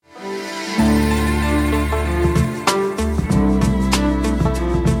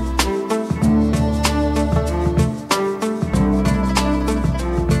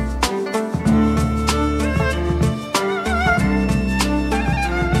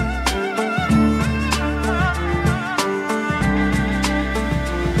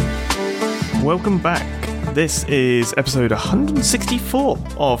welcome back. This is episode 164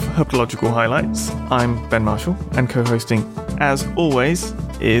 of Herpetological Highlights. I'm Ben Marshall, and co-hosting, as always,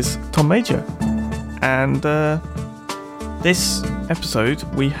 is Tom Major. And this episode,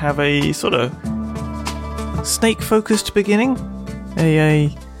 we have a sort of snake-focused beginning.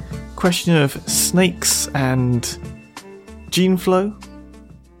 A question of snakes and gene flow,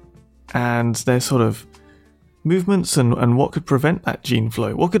 and their sort of movements and what could prevent that gene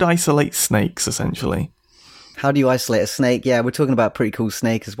flow. What could isolate snakes, essentially? How do you isolate a snake? Yeah, we're talking about a pretty cool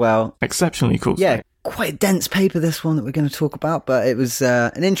snake as well. Exceptionally cool snake. Yeah, quite a dense paper, this one that we're going to talk about, but it was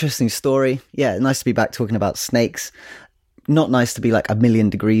an interesting story. Yeah, nice to be back talking about snakes. Not nice to be like 1,000,000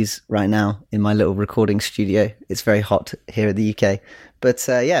 degrees right now in my little recording studio. It's very hot here in the UK. But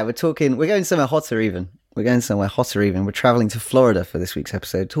yeah, we're going somewhere hotter even. We're traveling to Florida for this week's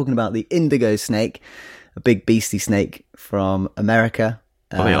episode, talking about the Indigo snake, a big beastie snake from America.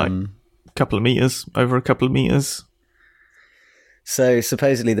 Probably like a couple of meters, over a couple of meters. So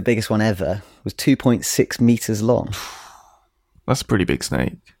supposedly the biggest one ever was 2.6 meters long. That's a pretty big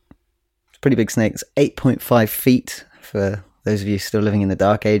snake. It's a pretty big snake. It's 8.5 feet for those of you still living in the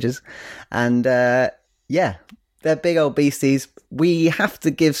dark ages. And yeah, they're big old beasties. We have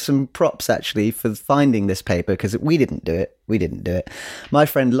to give some props, actually, for finding this paper, because we didn't do it. My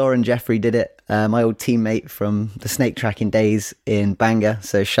friend Lauren Jeffrey did it, my old teammate from the snake tracking days in Bangor.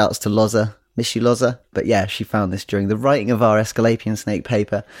 So shouts to Loza. Miss you, Loza. But yeah, she found this during the writing of our Aesculapian snake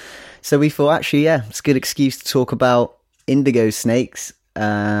paper. So we thought, actually, yeah, it's a good excuse to talk about indigo snakes,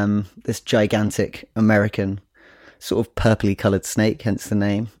 this gigantic American sort of purpley coloured snake, hence the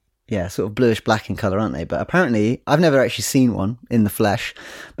name. Yeah, sort of bluish black in colour, aren't they? But apparently, I've never actually seen one in the flesh,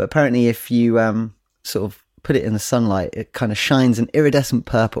 but apparently if you sort of put it in the sunlight, it kind of shines an iridescent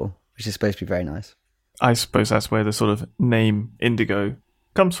purple, which is supposed to be very nice. I suppose that's where the sort of name indigo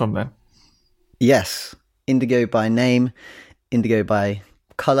comes from then. Yes, indigo by name, indigo by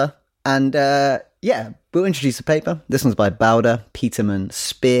colour. And yeah, we'll introduce the paper. This one's by Bowder, Peterman,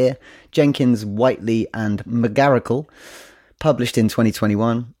 Spear, Jenkins, Whiteley and McGarricle, published in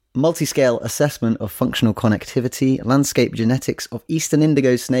 2021. Multi-scale assessment of functional connectivity, landscape genetics of eastern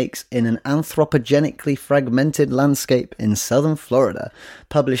indigo snakes in an anthropogenically fragmented landscape in southern Florida,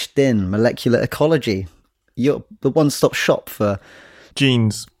 published in Molecular Ecology. You're the one-stop shop for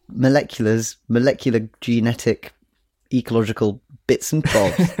genes, molecular genetic ecological bits and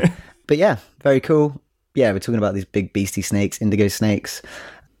bobs. But yeah, very cool. Yeah, we're talking about these big beastie snakes, indigo snakes.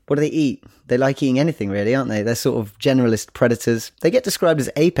 What do they eat? They like eating anything, really, aren't they? They're sort of generalist predators. They get described as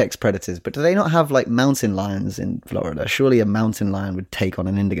apex predators, but do they not have, like, mountain lions in Florida? Surely a mountain lion would take on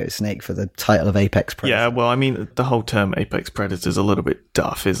an indigo snake for the title of apex predator. Yeah, well, I mean, the whole term apex predator is a little bit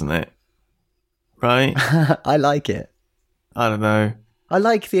duff, isn't it? Right? I like it. I don't know.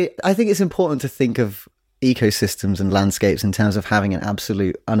 I think it's important to think of ecosystems and landscapes in terms of having an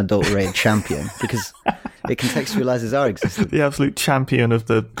absolute unadulterated champion, because it contextualizes our existence. The absolute champion of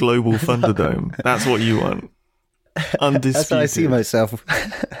the global Thunderdome. That's what you want. Undisputed. That's how I see myself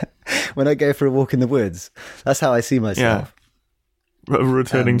when I go for a walk in the woods. That's how I see myself. Yeah. A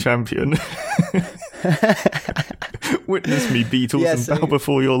returning champion. Witness me, Beatles, and bow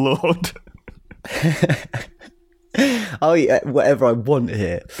before your lord. I'll eat whatever I want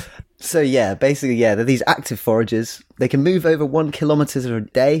here. So yeah, basically, yeah, they're these active foragers. They can move over 1 kilometre a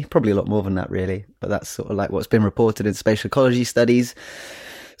day, probably a lot more than that, really. But that's sort of like what's been reported in spatial ecology studies.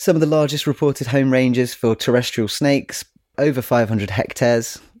 Some of the largest reported home ranges for terrestrial snakes, over 500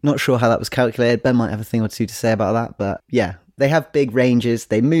 hectares. Not sure how that was calculated. Ben might have a thing or two to say about that. But yeah, they have big ranges.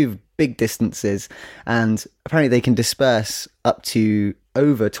 They move big distances. And apparently they can disperse up to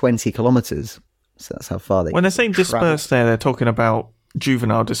over 20 kilometres. So that's how far they When they're saying travel. disperse there, they're talking about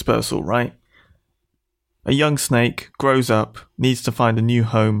juvenile dispersal, right? A young snake grows up, needs to find a new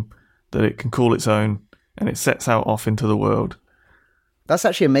home that it can call its own, and it sets out off into the world. That's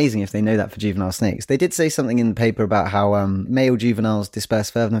actually amazing if they know that for juvenile snakes. They did say something in the paper about how male juveniles disperse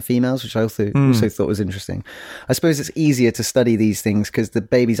further than females, which I also thought was interesting. I suppose it's easier to study these things because the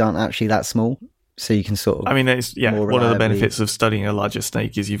babies aren't actually that small. So you can sort of... I mean, it's, yeah, one of the benefits of studying a larger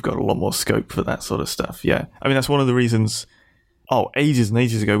snake is you've got a lot more scope for that sort of stuff. Yeah. I mean, that's one of the reasons... Oh, ages and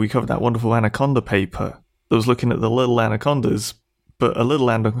ages ago, we covered that wonderful anaconda paper that was looking at the little anacondas, but a little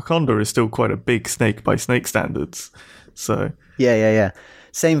anaconda is still quite a big snake by snake standards. So... Yeah.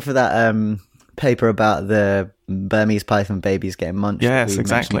 Same for that paper about the Burmese python babies getting munched. Yes,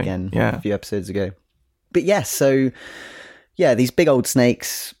 exactly. Again a few episodes ago. But yes, so... Yeah, these big old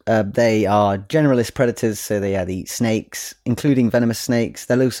snakes, they are generalist predators, so they eat snakes, including venomous snakes.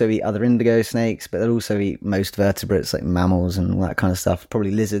 They'll also eat other indigo snakes, but they'll also eat most vertebrates like mammals and all that kind of stuff,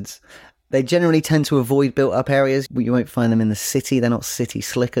 probably lizards. They generally tend to avoid built-up areas. You won't find them in the city. They're not city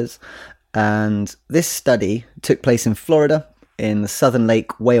slickers. And this study took place in Florida, in the Southern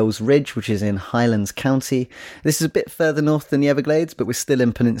Lake Wales Ridge, which is in Highlands County. This is a bit further north than the Everglades, but we're still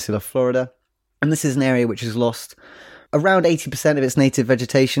in Peninsula Florida. And this is an area which has lost around 80% of its native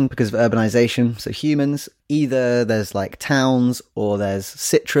vegetation because of urbanization. So humans, either there's like towns, or there's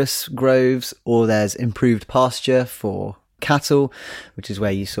citrus groves, or there's improved pasture for cattle, which is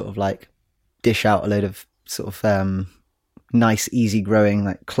where you sort of like dish out a load of sort of nice, easy growing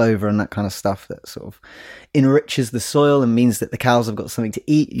like clover and that kind of stuff that sort of enriches the soil and means that the cows have got something to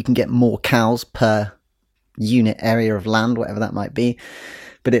eat. You can get more cows per unit area of land, whatever that might be.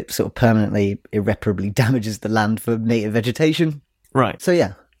 But it sort of permanently, irreparably damages the land for native vegetation. Right. So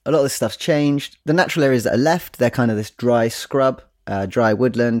yeah, a lot of this stuff's changed. The natural areas that are left, they're kind of this dry scrub, dry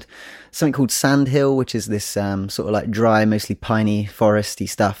woodland, something called sandhill, which is this sort of like dry, mostly piney, foresty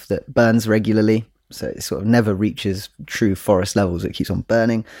stuff that burns regularly. So it sort of never reaches true forest levels. It keeps on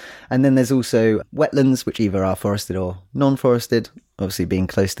burning. And then there's also wetlands, which either are forested or non-forested. Obviously, being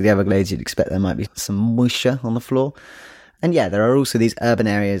close to the Everglades, you'd expect there might be some moisture on the floor. And yeah, there are also these urban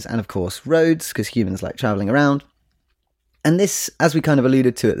areas and, of course, roads, because humans like travelling around. And this, as we kind of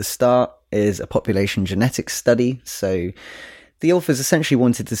alluded to at the start, is a population genetics study. So the authors essentially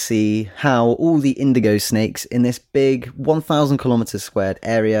wanted to see how all the indigo snakes in this big 1,000 kilometres squared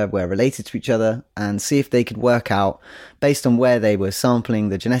area were related to each other, and see if they could work out, based on where they were sampling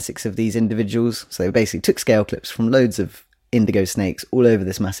the genetics of these individuals. So they basically took scale clips from loads of indigo snakes all over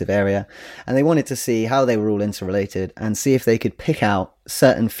this massive area, and they wanted to see how they were all interrelated and see if they could pick out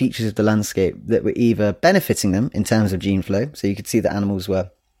certain features of the landscape that were either benefiting them in terms of gene flow, so you could see that animals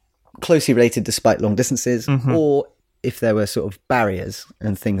were closely related despite long distances, or if there were sort of barriers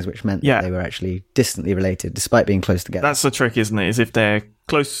and things which meant that they were actually distantly related despite being close together. That's the trick, isn't it? Is if they're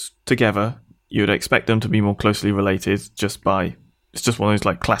close together, you'd expect them to be more closely related it's just one of those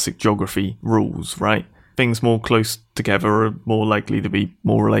like classic geography rules, right? Things more close together are more likely to be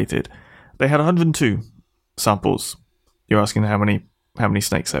more related. They had 102 samples. You're asking how many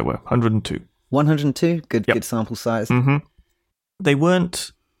snakes there were. 102. 102? Good sample size. Mm-hmm. They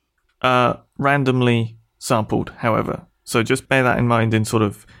weren't randomly sampled, however. So just bear that in mind in sort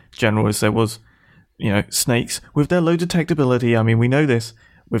of general, as there was, snakes with their low detectability. I mean, we know this.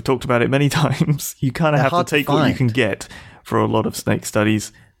 We've talked about it many times. You kind of have to take what you can get for a lot of snake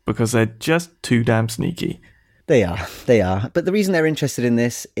studies, because they're just too damn sneaky. They are. But the reason they're interested in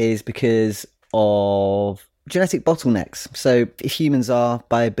this is because of genetic bottlenecks. So if humans are,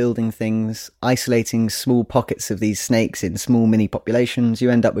 by building things, isolating small pockets of these snakes in small mini populations,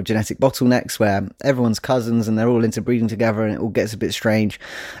 you end up with genetic bottlenecks where everyone's cousins and they're all interbreeding together and it all gets a bit strange.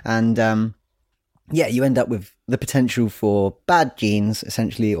 And you end up with the potential for bad genes,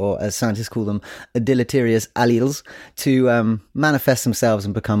 essentially, or as scientists call them, deleterious alleles, to manifest themselves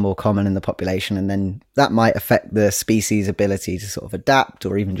and become more common in the population. And then that might affect the species' ability to sort of adapt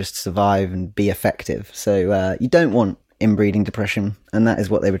or even just survive and be effective. So you don't want inbreeding depression. And that is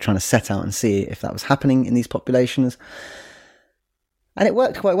what they were trying to set out and see if that was happening in these populations. And it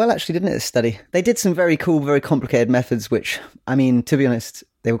worked quite well, actually, didn't it, this study? They did some very cool, very complicated methods, which, I mean, to be honest,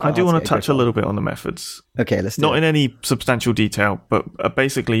 they were quite I do want to touch a little bit on the methods. Okay, let's do Not in any substantial detail, but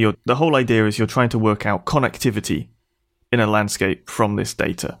basically the whole idea is you're trying to work out connectivity in a landscape from this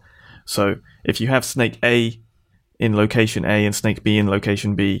data. So if you have snake A in location A and snake B in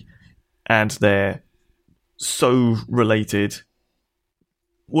location B, and they're so related,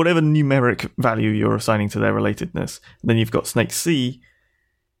 whatever numeric value you're assigning to their relatedness, then you've got snake C,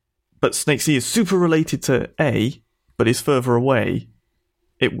 but snake C is super related to A, but is further away,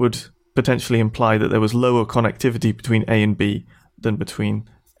 it would potentially imply that there was lower connectivity between A and B than between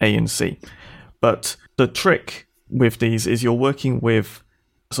A and C. But the trick with these is you're working with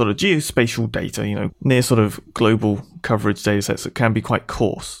sort of geospatial data, near sort of global coverage data sets that can be quite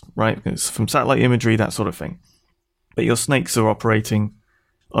coarse, right? It's from satellite imagery, that sort of thing. But your snakes are operating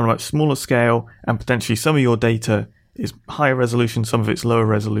on a much smaller scale, and potentially some of your data is higher resolution, some of it's lower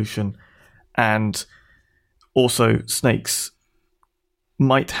resolution, and also snakes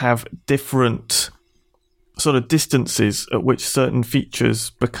might have different sort of distances at which certain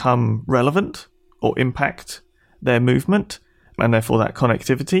features become relevant or impact their movement, and therefore that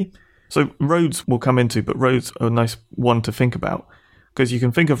connectivity. So roads will come into, but roads are a nice one to think about, because you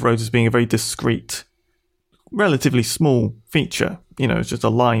can think of roads as being a very discrete, relatively small feature. It's just a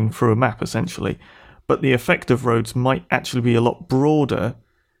line through a map, essentially. But the effect of roads might actually be a lot broader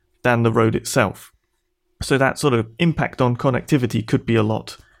than the road itself. So that sort of impact on connectivity could be a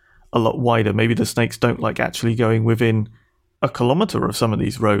lot wider. Maybe the snakes don't like actually going within a kilometre of some of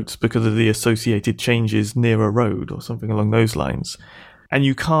these roads because of the associated changes near a road or something along those lines. And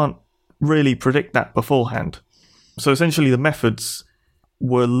you can't really predict that beforehand. So essentially the methods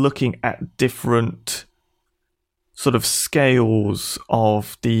were looking at different sort of scales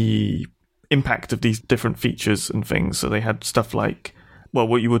of the impact of these different features and things. So they had stuff like, well,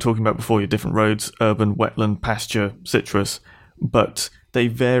 what you were talking about before, your different roads, urban, wetland, pasture, citrus, but they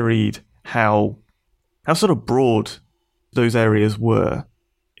varied how sort of broad those areas were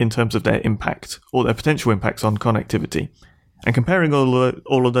in terms of their impact or their potential impacts on connectivity. And comparing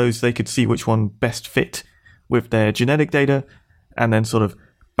all of those, they could see which one best fit with their genetic data and then sort of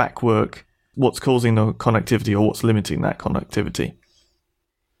backwork what's causing the connectivity or what's limiting that connectivity.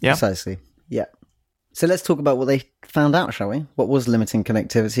 Yeah? Precisely. Yeah. So let's talk about what they found out, shall we? What was limiting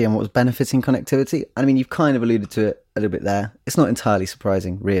connectivity and what was benefiting connectivity? I mean, you've kind of alluded to it a little bit there. It's not entirely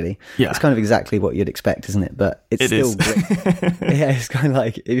surprising, really. Yeah. It's kind of exactly what you'd expect, isn't it? But it's still great. Yeah, it's kind of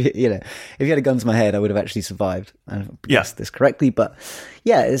like, if you had a gun to my head, I would have actually survived and guessed this correctly. But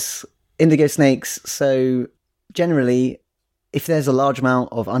yeah, it's indigo snakes. So generally, if there's a large amount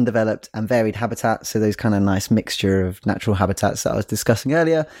of undeveloped and varied habitats, so those kind of nice mixture of natural habitats that I was discussing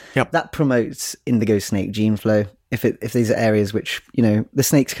earlier, that promotes indigo snake gene flow. If these are areas which, the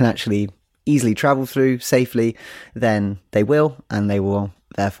snakes can actually easily travel through safely, then they will, and they will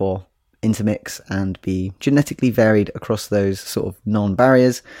therefore intermix and be genetically varied across those sort of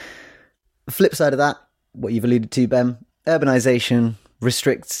non-barriers. The flip side of that, what you've alluded to, Ben, urbanization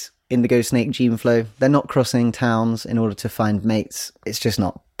restricts indigo snake gene flow. They're not crossing towns in order to find mates. It's just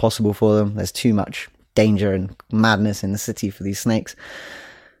not possible for them. There's too much danger and madness in the city for these snakes.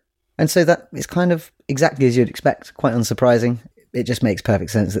 And so that is kind of exactly as you'd expect, quite unsurprising. It just makes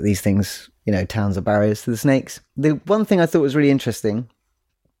perfect sense that these things, towns are barriers to the snakes. The one thing I thought was really interesting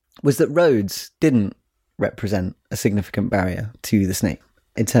was that roads didn't represent a significant barrier to the snake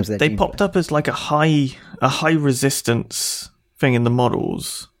in terms of their They popped up as like a high resistance thing in the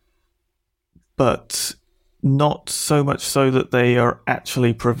models, but not so much so that they are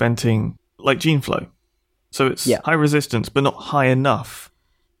actually preventing like gene flow. So it's high resistance, but not high enough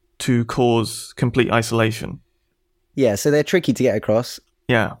to cause complete isolation. Yeah, so they're tricky to get across.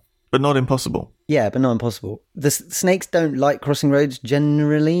 Yeah, but not impossible. Yeah, but not impossible. The snakes don't like crossing roads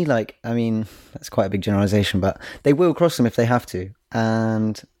generally. That's quite a big generalization, but they will cross them if they have to.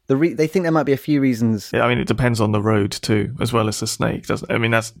 And they think there might be a few reasons. Yeah, it depends on the road too, as well as the snake.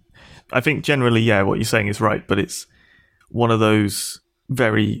 I think generally, what you're saying is right, but it's one of those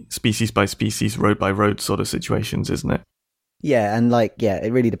very species by species, road by road sort of situations, isn't it? Yeah, and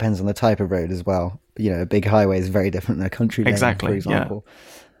it really depends on the type of road as well. A big highway is very different than a country lane, for example. Yeah.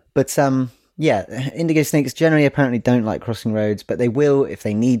 But indigo snakes generally apparently don't like crossing roads, but they will if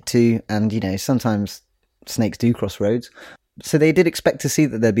they need to. And, sometimes snakes do cross roads. So they did expect to see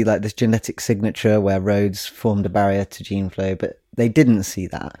that there'd be like this genetic signature where roads formed a barrier to gene flow, but they didn't see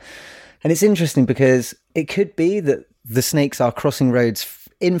that. And it's interesting because it could be that the snakes are crossing roads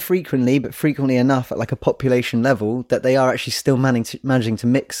infrequently, but frequently enough at like a population level that they are actually still managing to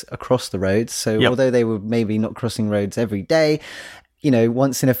mix across the roads. So although they were maybe not crossing roads every day,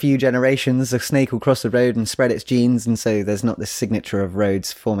 once in a few generations, a snake will cross the road and spread its genes. And so there's not this signature of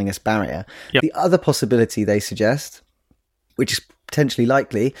roads forming this barrier. Yep. The other possibility they suggest, which is potentially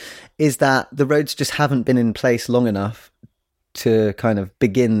likely, is that the roads just haven't been in place long enough to kind of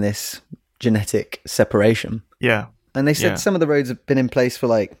begin this genetic separation. Yeah. And they said some of the roads have been in place for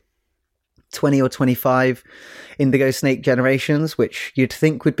like 20 or 25 indigo snake generations, which you'd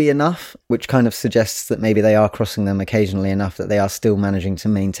think would be enough, which kind of suggests that maybe they are crossing them occasionally enough that they are still managing to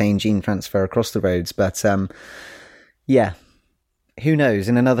maintain gene transfer across the roads. But who knows?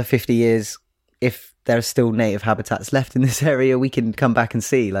 In another 50 years, if there are still native habitats left in this area, we can come back and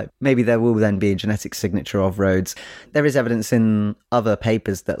see, like, maybe there will then be a genetic signature of roads. There is evidence in other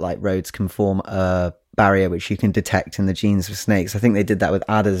papers that like roads can form a barrier which you can detect in the genes of snakes. I think they did that with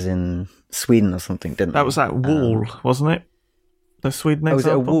adders in Sweden or something, didn't they? That was that wall, wasn't it? The Sweden example? Was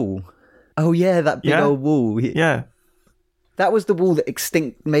it a wall? Oh yeah, that big old wall. Yeah. That was the wall that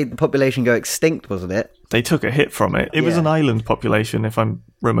made the population go extinct, wasn't it? They took a hit from it. It was an island population, if I'm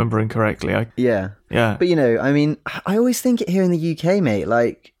remembering correctly. Yeah. But I always think it here in the UK, mate.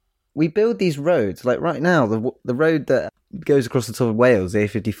 Like, we build these roads. Like right now, the road that goes across the top of Wales, the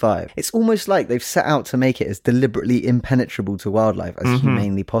A55. It's almost like they've set out to make it as deliberately impenetrable to wildlife as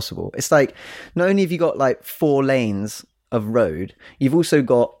humanly possible. It's like, not only have you got like 4 lanes of road, you've also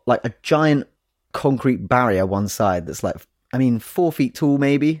got like a giant concrete barrier one side that's like, 4 feet tall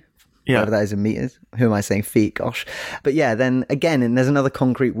maybe, Yeah. whatever that is in meters. Who am I saying? Feet, gosh. But yeah, then again, and there's another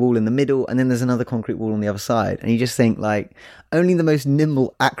concrete wall in the middle, and then there's another concrete wall on the other side. And you just think, like, only the most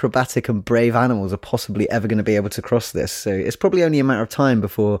nimble, acrobatic, and brave animals are possibly ever going to be able to cross this. So it's probably only a matter of time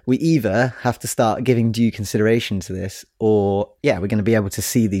before we either have to start giving due consideration to this, or, yeah, we're going to be able to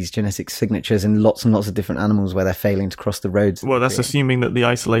see these genetic signatures in lots and lots of different animals where they're failing to cross the roads. Well, that's assuming that the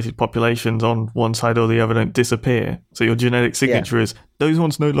isolated populations on one side or the other don't disappear. So your genetic signature is, those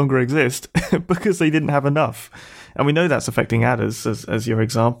ones no longer exist because they didn't have enough. And we know that's affecting adders as your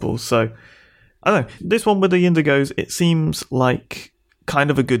example. So, I don't know. This one with the indigos, it seems like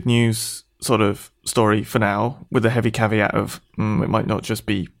kind of a good news sort of story for now, with a heavy caveat of it might not just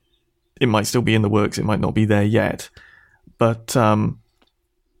be, it might still be in the works, it might not be there yet. But I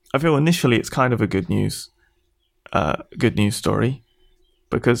feel initially it's kind of a good news story,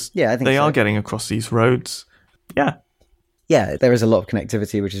 because I think they so. are getting across these roads. Yeah, there is a lot of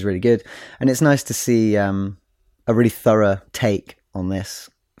connectivity, which is really good. And it's nice to see a really thorough take on this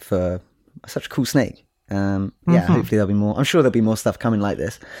for such a cool snake. Hopefully there'll be more. I'm sure there'll be more stuff coming like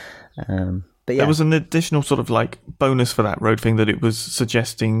this. But yeah. There was an additional sort of like bonus for that road thing, that it was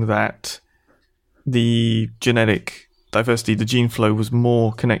suggesting that the genetic diversity, the gene flow, was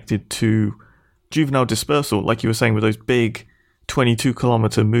more connected to juvenile dispersal, like you were saying, with those big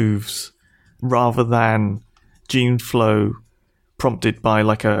 22-kilometer moves, rather than gene flow prompted by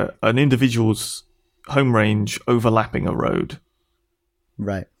like an individual's home range overlapping a road.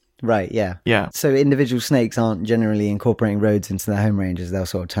 Right, yeah. Yeah. So individual snakes aren't generally incorporating roads into their home ranges. They'll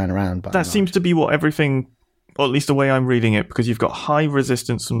sort of turn around. That seems to be what everything, or at least the way I'm reading it, because you've got high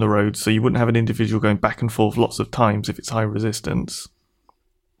resistance from the road, so you wouldn't have an individual going back and forth lots of times if it's high resistance.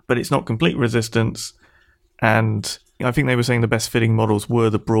 But it's not complete resistance, and I think they were saying the best fitting models were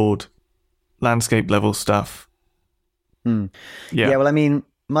the broad landscape level stuff. Yeah, well, I mean,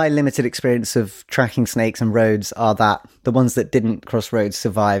 my limited experience of tracking snakes and roads are that the ones that didn't cross roads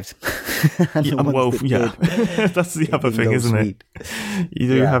survived. That's the other thing, isn't it? You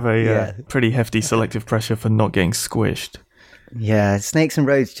do have a pretty hefty selective pressure for not getting squished. Yeah, snakes and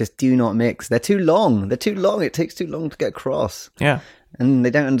roads just do not mix. They're too long. It takes too long to get across. Yeah. And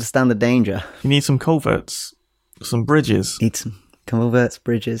they don't understand the danger. You need some culverts, some bridges. Need some culverts,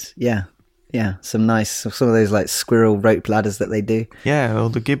 bridges. Yeah. Some of those like squirrel rope ladders that they do. Yeah, or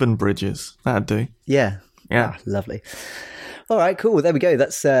the gibbon bridges. That'd do. Yeah. Lovely. All right, cool. There we go.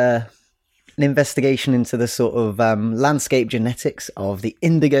 That's an investigation into the sort of landscape genetics of the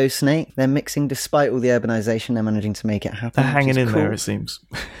indigo snake. They're mixing despite all the urbanization. They're managing to make it happen. They're hanging in there, it seems.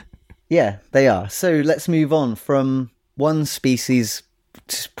 Yeah, they are. So let's move on from one species.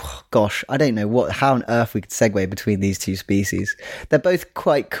 Gosh, I don't know how on earth we could segue between these two species. They're both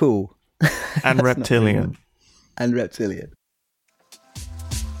quite cool. And reptilian.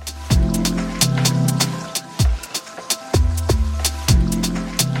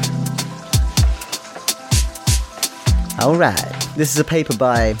 All right. This is a paper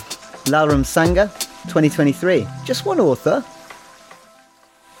by Lalram Sangha, 2023. Just one author.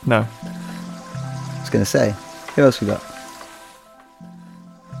 No. I was going to say. Who else we got?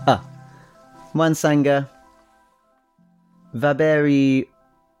 Sangha, Vaberi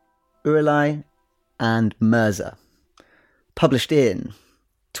Uralai, and Mirza. Published in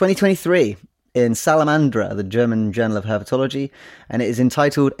 2023 in Salamandra, the German Journal of Herpetology, and it is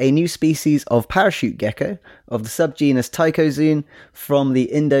entitled A New Species of Parachute Gecko of the subgenus Tychozoon from the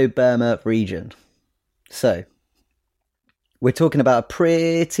Indo-Burma region. So, we're talking about a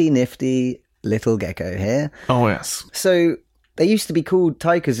pretty nifty little gecko here. Oh, yes. So, they used to be called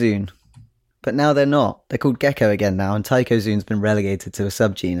Tychozoon, but now they're not. They're called gecko again now, and Tychozoon's been relegated to a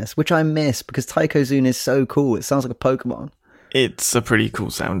subgenus, which I miss because Tychozoon is so cool. It sounds like a Pokemon. It's a pretty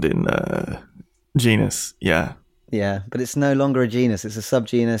cool sounding genus, yeah. Yeah, but it's no longer a genus. It's a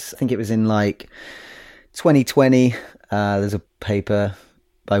subgenus. I think it was in like 2020. There's a paper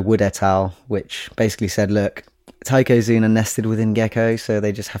by Wood et al. Which basically said, look, Tychozoon are nested within gecko, so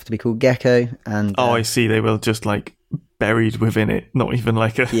they just have to be called gecko. And I see. They were just like buried within it, not even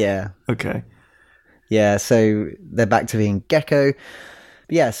like a... Yeah. Okay. Yeah, so they're back to being gecko.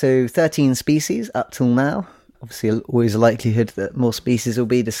 Yeah, so 13 species up till now. Obviously, always a likelihood that more species will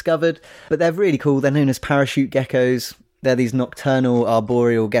be discovered. But they're really cool. They're known as parachute geckos. They're these nocturnal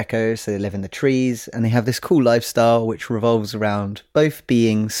arboreal geckos, so they live in the trees. And they have this cool lifestyle which revolves around both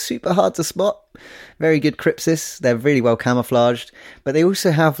being super hard to spot, very good crypsis, they're really well camouflaged, but they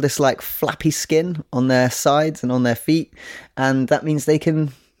also have this like flappy skin on their sides and on their feet. And that means they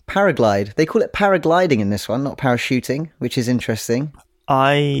can paraglide. They call it paragliding in this one, not parachuting, which is interesting.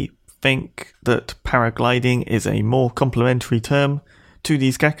 I think that paragliding is a more complimentary term to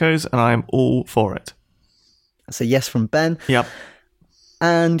these geckos, and I am all for it. So yes from Ben. Yep.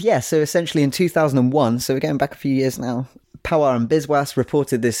 And yeah, so essentially in 2001, so we're going back a few years now, Pawar and Biswas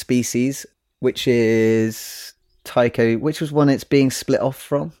reported this species, which is Tycho, which was one it's being split off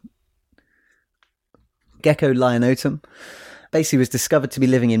from. Gecko lionotum. Basically was discovered to be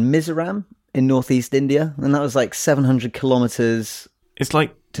living in Mizoram in northeast India, and that was like 700 kilometers. It's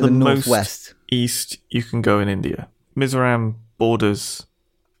like to the northwest. East you can go in India. Mizoram borders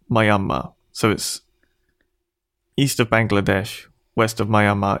Myanmar, so it's east of Bangladesh, west of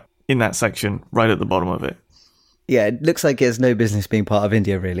Myanmar, in that section, right at the bottom of it. Yeah, it looks like it has no business being part of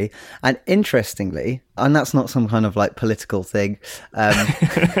India, really. And interestingly, and that's not some kind of like political thing.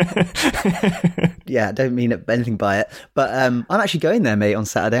 Yeah, I don't mean anything by it. But I'm actually going there, mate, on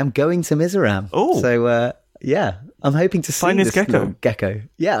Saturday. I'm going to Mizoram. Oh. So, yeah, I'm hoping to find see this little gecko.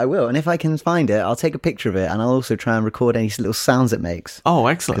 Yeah, I will. And if I can find it, I'll take a picture of it. And I'll also try and record any little sounds it makes. Oh,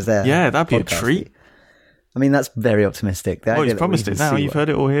 excellent. Yeah, that'd be a treat. I mean, that's very optimistic. Oh, he's promised it now. You've heard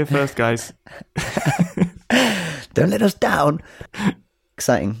it all here first, guys. Don't let us down.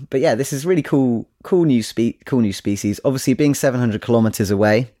 Exciting. But yeah, this is really cool new species. Obviously, being 700 kilometers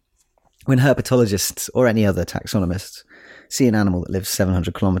away, when herpetologists or any other taxonomists see an animal that lives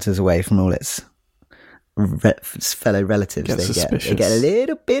 700 kilometers away from all its fellow relatives, they get a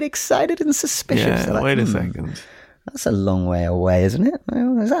little bit excited and suspicious. Yeah, like, wait a second. That's a long way away, isn't it?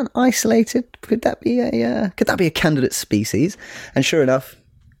 Is that isolated? Could that be a candidate species? And sure enough,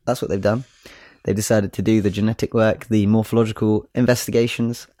 that's what they've done. They decided to do the genetic work, the morphological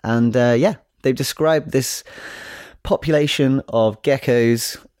investigations, and they've described this population of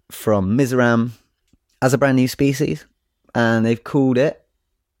geckos from Mizoram as a brand new species, and they've called it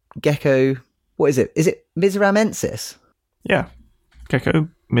gecko. What is it? Is it Mizoramensis? Yeah, gecko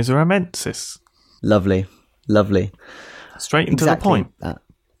Mizoramensis. Lovely. Straight into the point.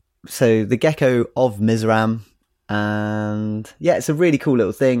 So the gecko of Mizoram, and yeah, it's a really cool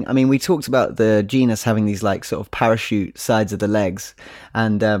little thing. I mean, we talked about the genus having these like sort of parachute sides of the legs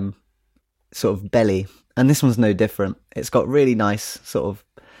and sort of belly, and this one's no different. It's got really nice sort of,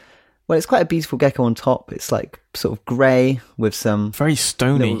 well, it's quite a beautiful gecko on top. It's like sort of grey with some very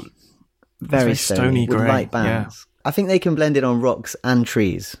stony, very stony grey, with light bands. Yeah. I think they can blend it on rocks and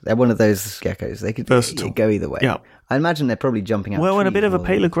trees. They're one of those geckos. They could go either way. Yeah. I imagine they're probably jumping out. Well, and a bit of a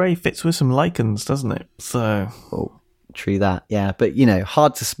paler grey fits with some lichens, doesn't it? So, true that. Yeah, but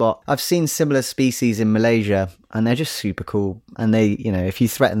hard to spot. I've seen similar species in Malaysia, and they're just super cool. And they, if you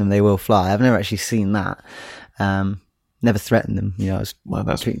threaten them, they will fly. I've never actually seen that. Never threatened them. I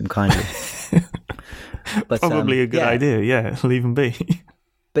was treating them kindly. But probably a good idea. Yeah, leave them be.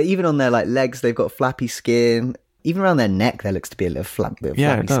 But even on their legs, they've got flappy skin. Even around their neck, there looks to be a little flappy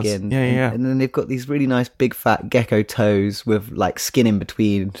skin. Yeah. And then they've got these really nice big fat gecko toes with skin in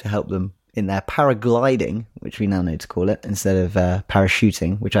between to help them in their paragliding, which we now know to call it, instead of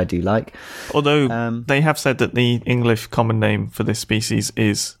parachuting, which I do like. Although they have said that the English common name for this species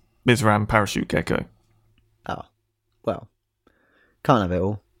is Mizoram parachute gecko. Oh, well, can't have it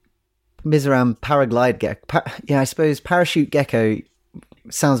all. Mizoram paraglide gecko. I suppose parachute gecko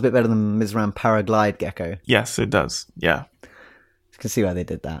sounds a bit better than Mizoram paraglide gecko. Yes, it does. Yeah. You can see why they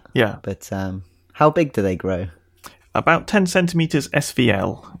did that. Yeah. But how big do they grow? About 10 centimetres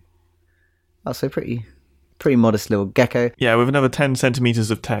SVL. Oh, so pretty modest little gecko. Yeah, with another 10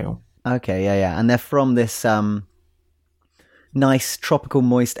 centimetres of tail. Okay, yeah. And they're from this nice tropical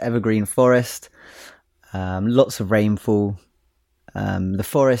moist evergreen forest. Lots of rainfall. The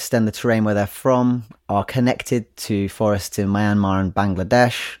forest and the terrain where they're from are connected to forests in Myanmar and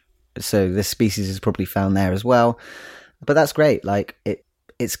Bangladesh, so this species is probably found there as well. But that's great.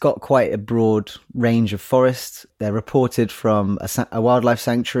 It's got quite a broad range of forests. They're reported from a wildlife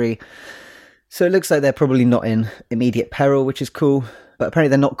sanctuary, so it looks like they're probably not in immediate peril, which is cool. But apparently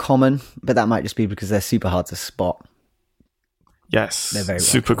they're not common, but that might just be because they're super hard to spot. Yes, they're very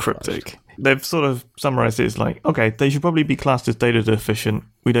super cryptic. They've sort of summarised it as okay, they should probably be classed as data deficient.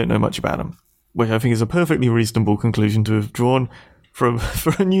 We don't know much about them, which I think is a perfectly reasonable conclusion to have drawn for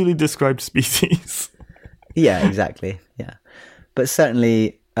a newly described species. Yeah, exactly. Yeah, but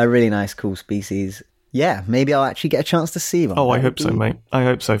certainly a really nice, cool species. Yeah, maybe I'll actually get a chance to see one. Oh, I hope so, mate. I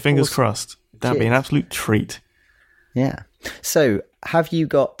hope so. Fingers crossed. That'd be an absolute treat. Yeah. So, have you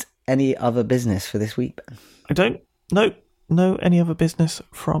got any other business for this week, Ben? I don't. No, any other business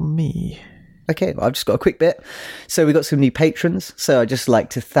from me. Okay, well, I've just got a quick bit. So we got some new patrons. So I'd just like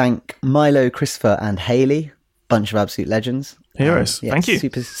to thank Milo, Christopher and Haley, bunch of absolute legends. Heroes. Thank you.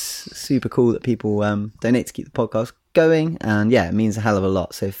 Super cool that people donate to keep the podcast going. And yeah, it means a hell of a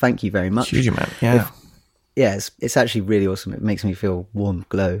lot. So thank you very much. Huge amount, yeah. yeah, it's actually really awesome. It makes me feel warm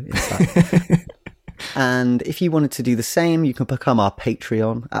glow inside. And if you wanted to do the same, you can become our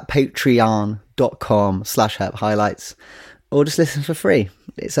Patreon at patreon.com/herphighlights, or just listen for free.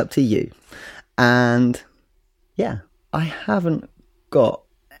 It's up to you. And yeah, I haven't got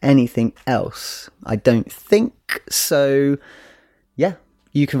anything else, I don't think. So yeah,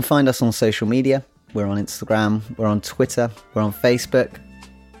 you can find us on social media. We're on Instagram, we're on Twitter, we're on Facebook.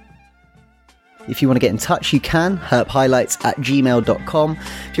 If you want to get in touch, you can, herphighlights@gmail.com.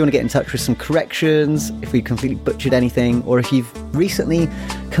 If you want to get in touch with some corrections, if we completely butchered anything, or if you've recently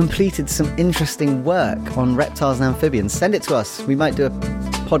completed some interesting work on reptiles and amphibians, send it to us. We might do a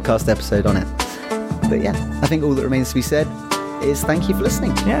podcast episode on it. But yeah, I think all that remains to be said is thank you for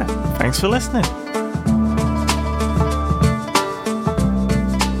listening. Yeah, thanks for listening.